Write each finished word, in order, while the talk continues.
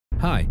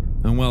Hi,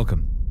 and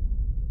welcome.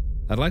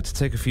 I'd like to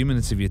take a few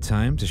minutes of your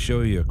time to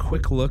show you a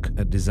quick look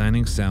at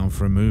designing sound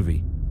for a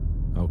movie.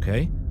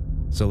 Okay,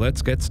 so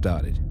let's get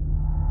started.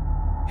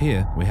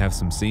 Here we have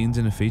some scenes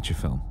in a feature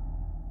film.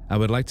 I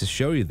would like to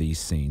show you these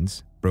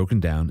scenes broken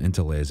down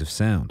into layers of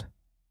sound.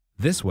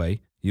 This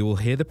way, you will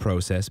hear the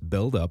process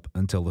build up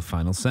until the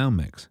final sound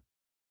mix.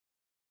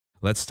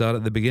 Let's start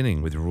at the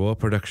beginning with raw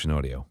production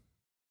audio.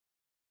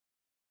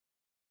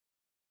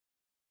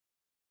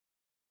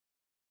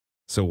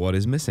 So what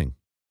is missing?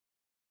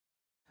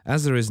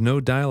 As there is no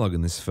dialogue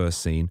in this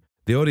first scene,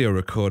 the audio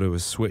recorder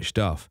was switched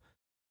off.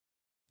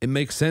 It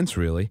makes sense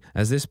really,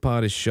 as this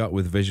part is shot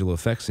with visual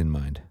effects in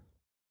mind.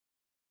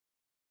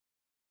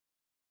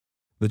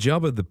 The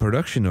job of the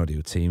production audio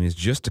team is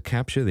just to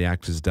capture the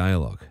actor's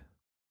dialogue.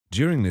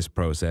 During this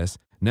process,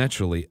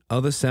 naturally,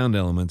 other sound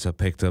elements are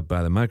picked up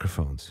by the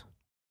microphones.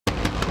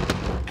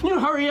 Can you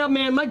hurry up,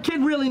 man? My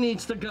kid really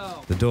needs to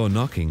go. The door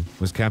knocking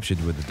was captured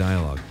with the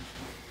dialogue.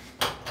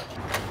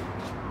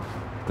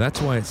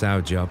 That's why it's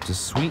our job to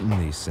sweeten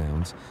these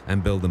sounds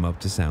and build them up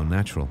to sound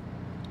natural.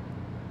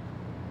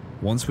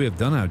 Once we have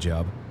done our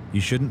job,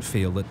 you shouldn't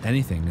feel that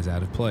anything is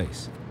out of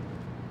place.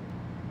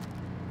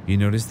 You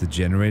notice the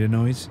generator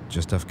noise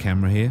just off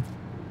camera here?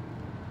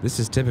 This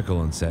is typical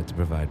on set to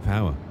provide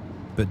power,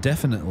 but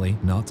definitely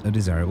not a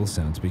desirable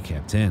sound to be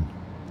kept in.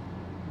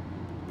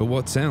 But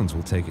what sounds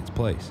will take its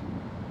place?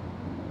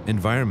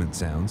 Environment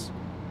sounds,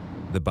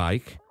 the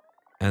bike,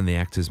 and the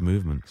actor's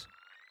movements.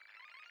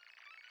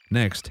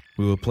 Next,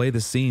 we will play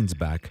the scenes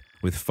back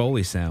with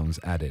Foley sounds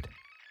added.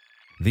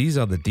 These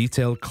are the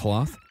detailed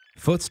cloth,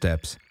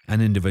 footsteps,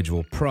 and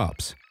individual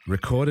props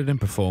recorded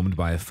and performed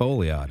by a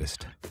Foley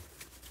artist.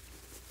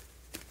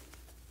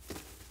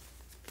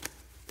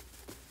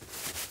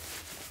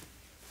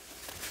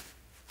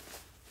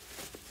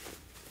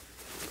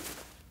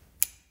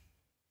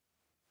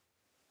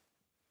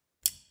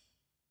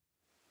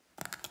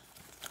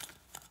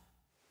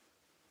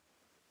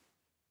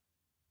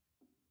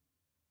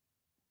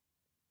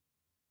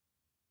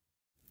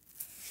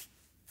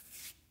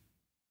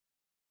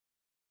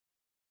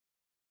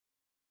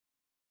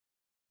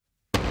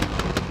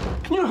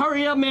 Can you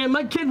hurry up, man?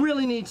 My kid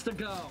really needs to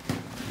go.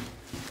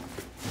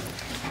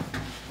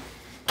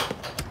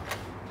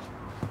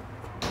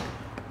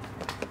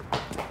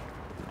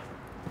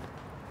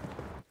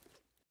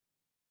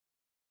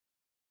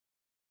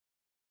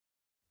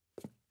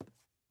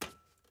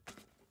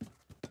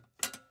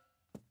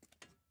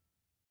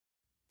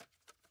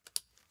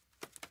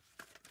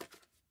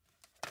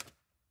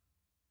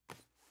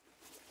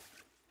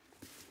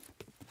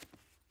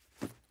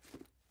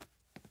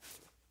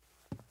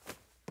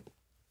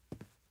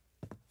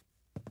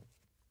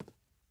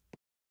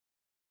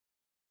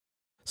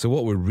 So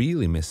what we're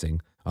really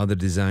missing are the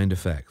designed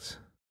effects.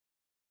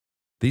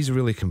 These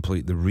really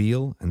complete the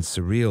real and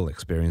surreal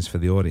experience for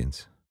the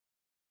audience.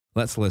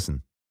 Let's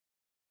listen.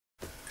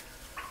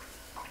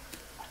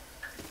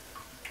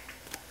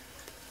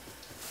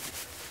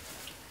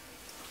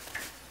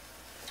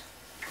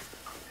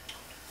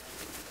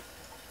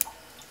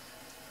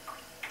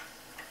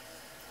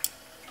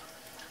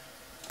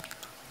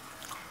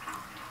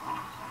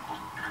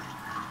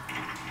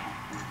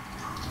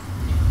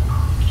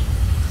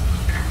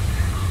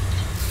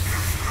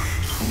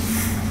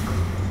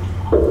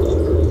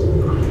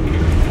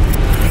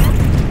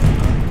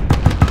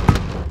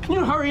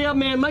 Hurry up,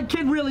 man. My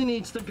kid really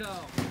needs to go.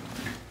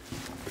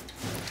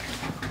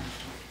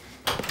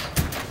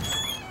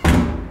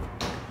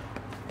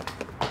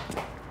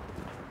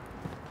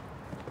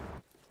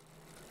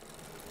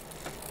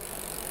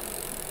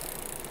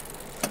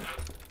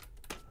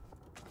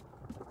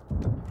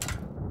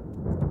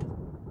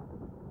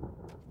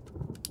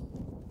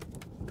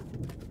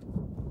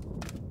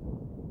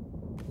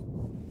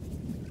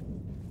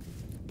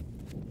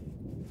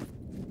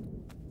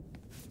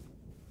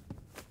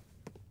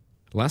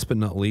 Last but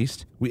not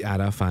least, we add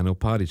our final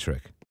party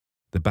trick,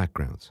 the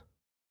backgrounds.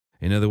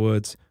 In other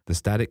words, the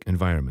static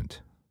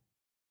environment.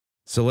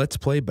 So let's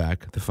play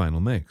back the final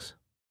mix.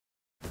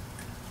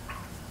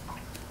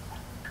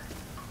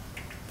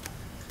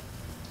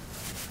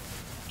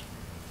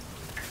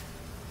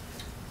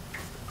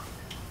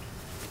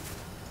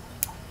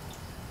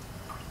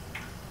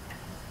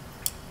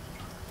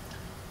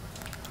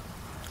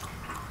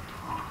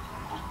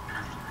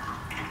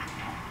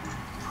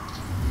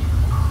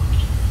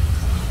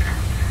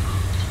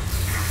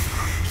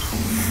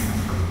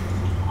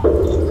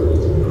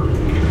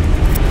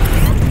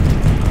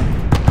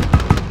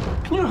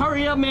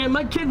 Hurry up, man.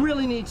 My kid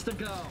really needs to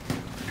go.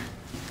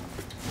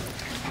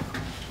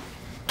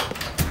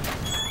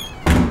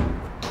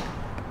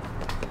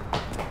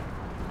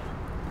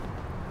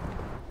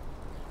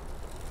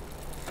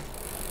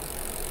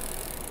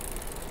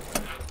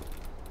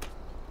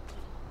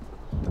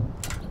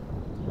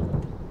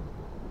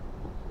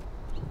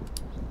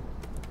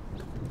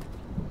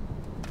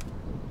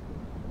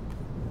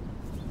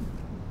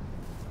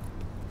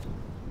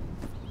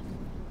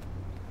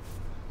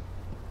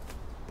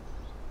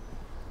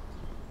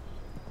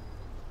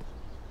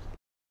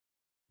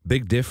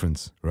 Big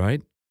difference,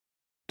 right?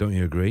 Don't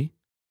you agree?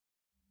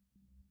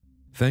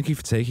 Thank you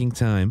for taking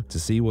time to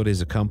see what is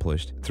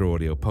accomplished through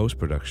audio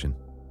post-production.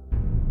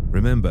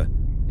 Remember,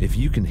 if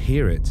you can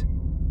hear it,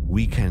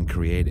 we can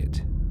create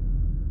it.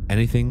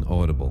 Anything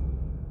Audible.